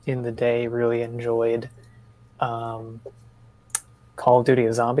 back in the day, really enjoyed Call of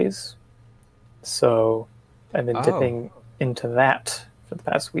Duty Zombies. So I've been dipping into that for the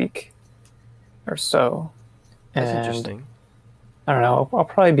past week or so. That's and interesting. I don't know, I'll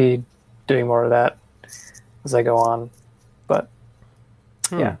probably be doing more of that as I go on. But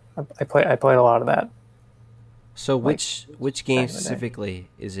yeah, I played a lot of that. So which game specifically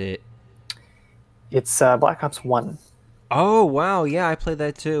is it? It's Black Ops 1. Oh, wow, yeah, I played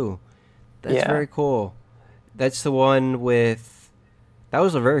that too. That's very cool. That's the one with... That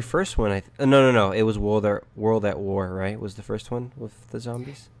was the very first one. No. It was World at War, right? Was the first one with the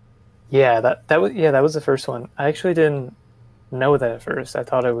zombies? Yeah, that was the first one. I actually didn't know that at first. I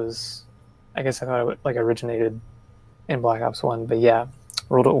thought it like originated in Black Ops 1. But yeah,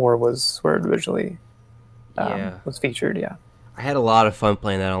 World at War was where it originally was featured. Yeah, I had a lot of fun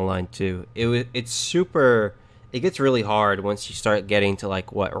playing that online too. It's super. It gets really hard once you start getting to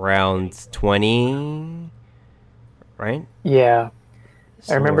like round 20, right? Yeah.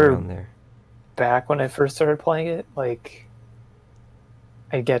 Somewhere I remember around there. Back when I first started playing it, like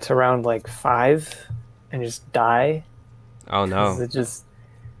I'd get to around like 5 and just die. Oh no! It just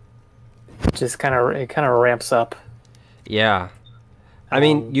kind of ramps up. Yeah, I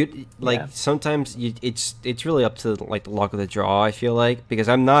mean, sometimes it's really up to like the luck of the draw. I feel like, because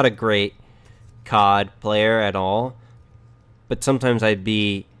I'm not a great COD player at all, but sometimes I'd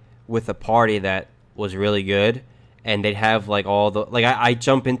be with a party that was really good, and they'd have like all the I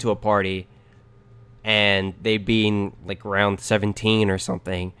jump into a party and they've been like round 17 or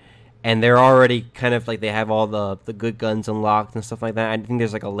something, and they're already kind of like they have all the good guns unlocked and stuff like that. I think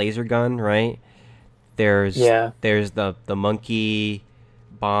there's like a laser gun, right? Yeah. There's the monkey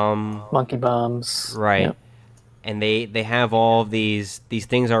bomb, Monkey bombs. right? Yep. And they have all of these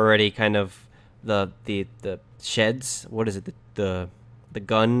things already, kind of the sheds. What is it? The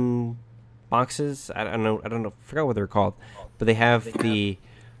gun boxes. I don't know. I forgot what they're called, but they have the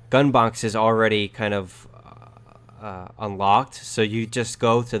gun boxes already kind of unlocked. So you just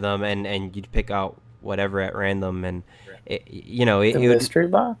go to them and you pick out whatever at random, and The mystery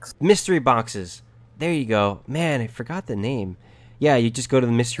box. mystery boxes. There you go, man. I forgot the name. Yeah, you just go to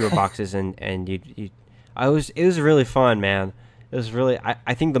the mystery boxes and you. It was really fun, man. It was really.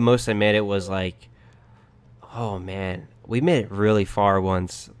 I think the most I made it was like, oh man, we made it really far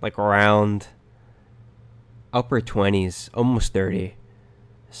once, like around upper 20s, almost 30.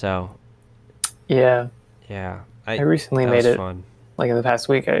 So Yeah. yeah, I recently that made was it. fun. Like in the past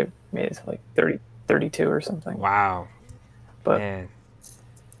week, I made it to like 30, 32 or something. Wow, But man.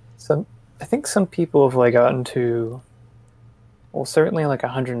 I think some people have like gotten to, well, certainly like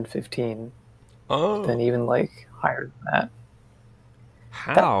 115, Oh, then even like higher than that.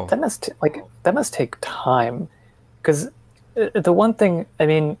 how? That must take time, because the one thing, I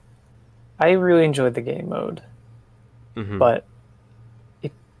mean, I really enjoyed the game mode, Hmm. but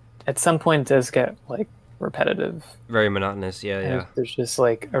it at some point it does get like repetitive. Very monotonous. Yeah, And yeah. there's just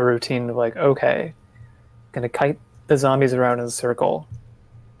like a routine of like, okay, gonna kite the zombies around in a circle,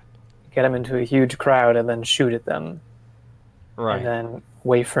 get them into a huge crowd, and then shoot at them, and Right. then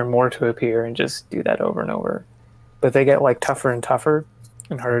wait for more to appear, and just do that over and over. But they get like tougher and tougher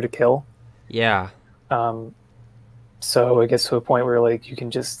and harder to kill. Yeah. Um, so it gets to a point where like you can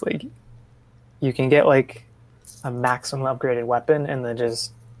just like you can get like a maximum upgraded weapon and then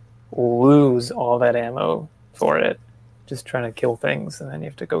just lose all that ammo for it, just trying to kill things, and then you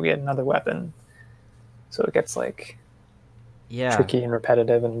have to go get another weapon. So it gets like Yeah. tricky and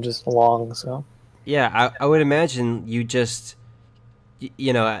repetitive and just long. So Yeah, I would imagine you just,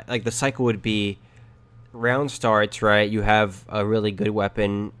 like the cycle would be round starts, right? You have a really good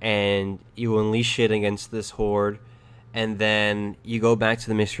weapon and you unleash it against this horde, and then you go back to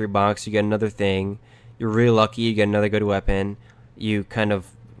the mystery box, you get another thing. You're really lucky, you get another good weapon. You kind of,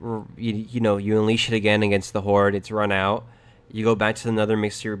 you unleash it again against the horde, it's run out. You go back to another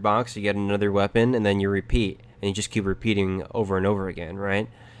mystery box, you get another weapon, and then you repeat. And you just keep repeating over and over again, right?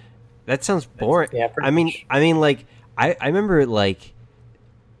 That sounds boring. yeah, pretty I mean, much. like I remember like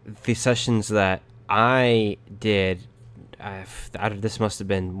the sessions that I did. This must have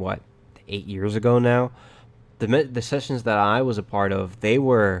been what 8 years ago now. The sessions that I was a part of, they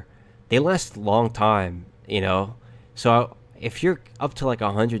last a long time, So if you're up to like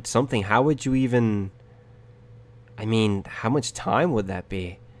 100 something, how would you even? I mean, how much time would that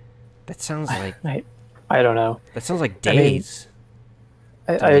be? That sounds like I don't know. that sounds like I mean, days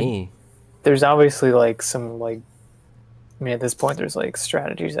to me. There's obviously like some like, I mean, at this point there's like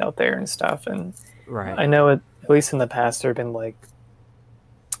strategies out there and stuff, and Right. I know at least in the past there have been like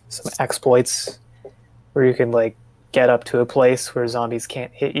some exploits where you can like get up to a place where zombies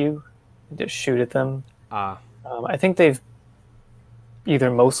can't hit you and just shoot at them. I think they've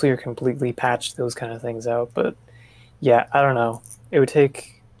either mostly or completely patched those kind of things out, but yeah, I don't know. It would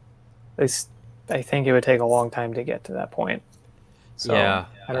take, at least I think it would take a long time to get to that point. So Yeah.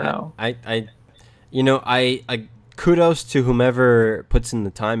 I don't know. I kudos to whomever puts in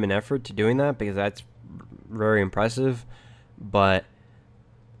the time and effort to doing that, because that's very impressive. But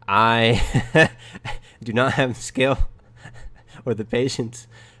I do not have the skill or the patience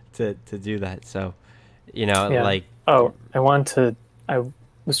to do that. So, Yeah. like, Oh, I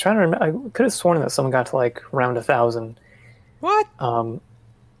was trying to remember. I could have sworn that someone got to like around 1,000. what?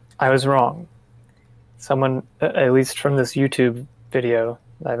 I was wrong. Someone, at least from this YouTube video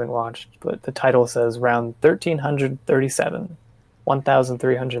that I haven't watched, but the title says round 1,337,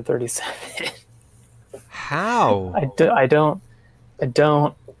 1,337. How? I don't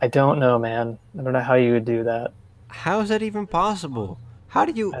know, man. I don't know how you would do that. How is that even possible? How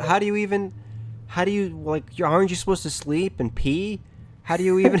do you like? Aren't you supposed to sleep and pee? How do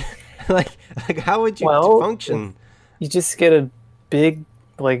you even like how would you Well, function? You just get a big,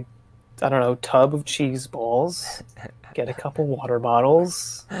 like, I don't know, tub of cheese balls, get a couple water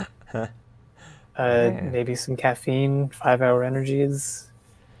bottles, Man. maybe some caffeine, 5-hour energies.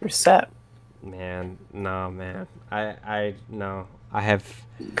 You're set. Man, no, man. I no. I have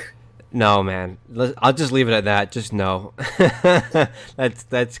no, man. I'll just leave it at that. Just no.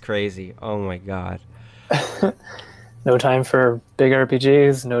 That's crazy. Oh my god. No time for big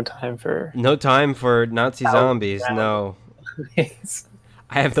RPGs. No time for No time for Nazi zombies. No, zombies.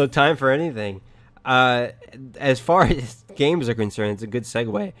 I have no time for anything. Uh, as far as games are concerned, it's a good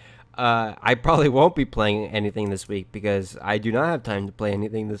segue. I probably won't be playing anything this week because I do not have time to play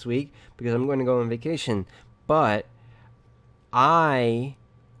anything this week because I'm going to go on vacation. But I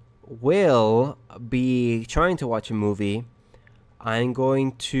will be trying to watch a movie. I'm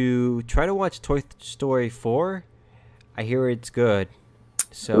going to try to watch Toy Story 4. I hear it's good.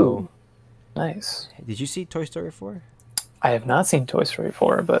 So, Ooh, nice. did you see Toy Story 4? I have not seen Toy Story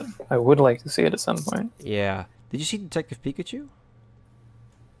 4, but I would like to see it at some point. Yeah. Did you see Detective Pikachu?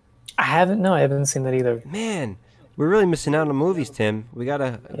 I haven't. No, I haven't seen that either. Man, we're really missing out on movies, Tim. We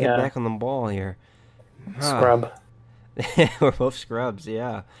gotta get back on the ball here. Scrub. We're both scrubs,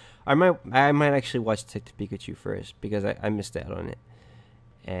 yeah. I might actually watch Detective Pikachu first because I missed out on it,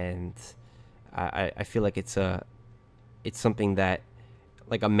 and I feel like it's something that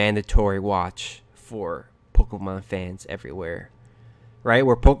like a mandatory watch for Pokemon fans everywhere, right?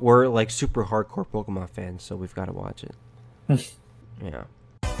 We're like super hardcore Pokemon fans, so we've got to watch it. Yeah.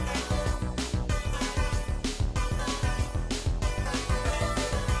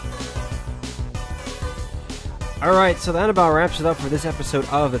 All right, so that about wraps it up for this episode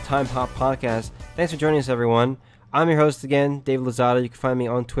of the Time Hop Podcast. Thanks for joining us, everyone. I'm your host again, David Lozada. You can find me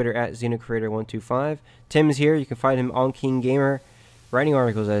on Twitter at XenoCreator125. Tim is here. You can find him on KeenGamer, writing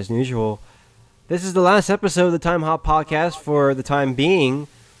articles as usual. This is the last episode of the Time Hop Podcast for the time being.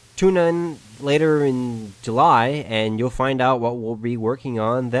 Tune in later in July, and you'll find out what we'll be working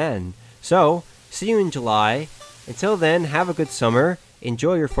on then. So, see you in July. Until then, have a good summer.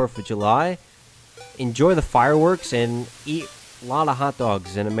 Enjoy your 4th of July. Enjoy the fireworks and eat a lot of hot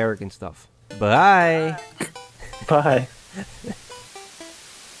dogs and American stuff. Bye. Bye.